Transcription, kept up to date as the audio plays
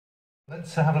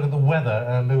Let's have a look at the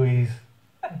weather, Louise.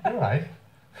 All right.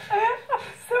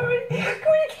 Sorry.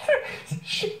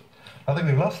 Shh. I think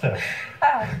we've lost her.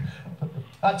 Oh.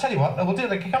 I'll tell you what, we'll do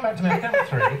it. Come back to me on count of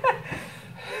 3.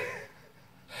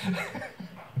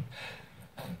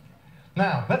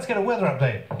 Now, let's get a weather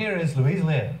update. Here is Louise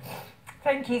Lear.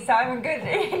 Thank you, Simon. Good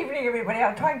evening, everybody.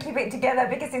 I'll try and keep it together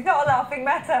because it's not a laughing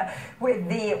matter with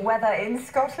the weather in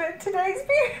Scotland. Today's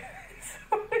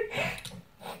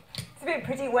It's been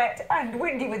pretty wet and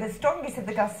windy with the strongest of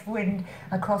the gusts of wind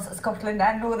across Scotland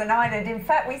and Northern Ireland. In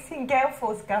fact, we've seen gale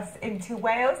force gusts into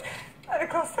Wales and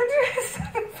across the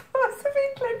southern parts of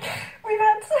England. We've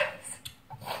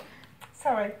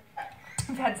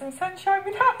had some sunshine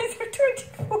with highs of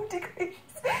 24 degrees.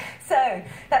 So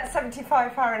that's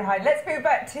 75 Fahrenheit. Let's move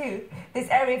back to this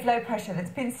area of low pressure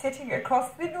that's been sitting across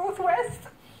the northwest.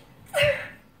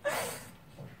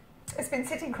 It's been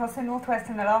sitting across the northwest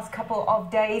in the last couple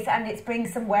of days, and it's bringing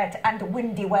some wet and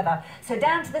windy weather. So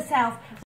down to the south.